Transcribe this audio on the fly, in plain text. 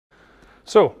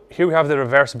So here we have the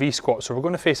reverse V squat. So we're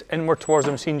going to face inward towards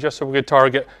the machine just so we could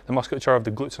target the musculature of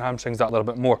the glutes and hamstrings that little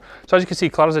bit more. So as you can see,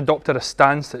 Clara's adopted a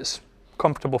stance that's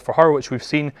comfortable for her, which we've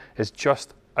seen is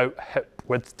just out hip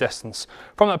width distance.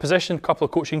 From that position, a couple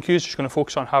of coaching cues. She's going to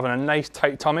focus on having a nice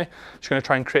tight tummy. She's going to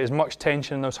try and create as much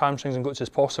tension in those hamstrings and glutes as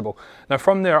possible. Now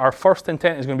from there, our first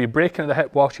intent is going to be breaking at the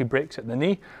hip while she breaks at the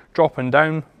knee, dropping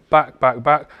down, back, back,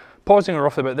 back, pausing her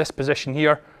roughly about this position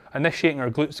here, initiating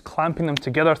her glutes, clamping them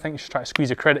together. I think she's trying to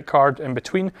squeeze a credit card in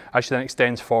between as she then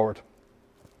extends forward.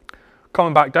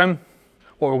 Coming back down,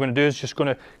 what we're going to do is just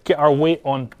going to get our weight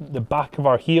on the back of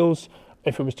our heels.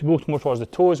 If it was to go more towards the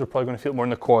toes, we're probably going to feel it more in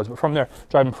the quads, but from there,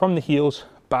 driving from the heels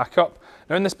back up.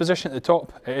 Now in this position at the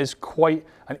top, it is quite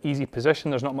an easy position.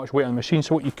 There's not much weight on the machine,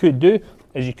 so what you could do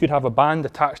is you could have a band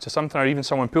attached to something or even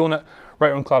someone pulling it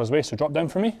right on Clara's waist. So drop down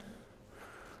for me.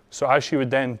 So as she would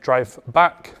then drive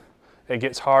back, it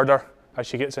gets harder as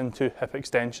she gets into hip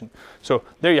extension. So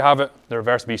there you have it, the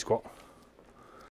reverse V squat.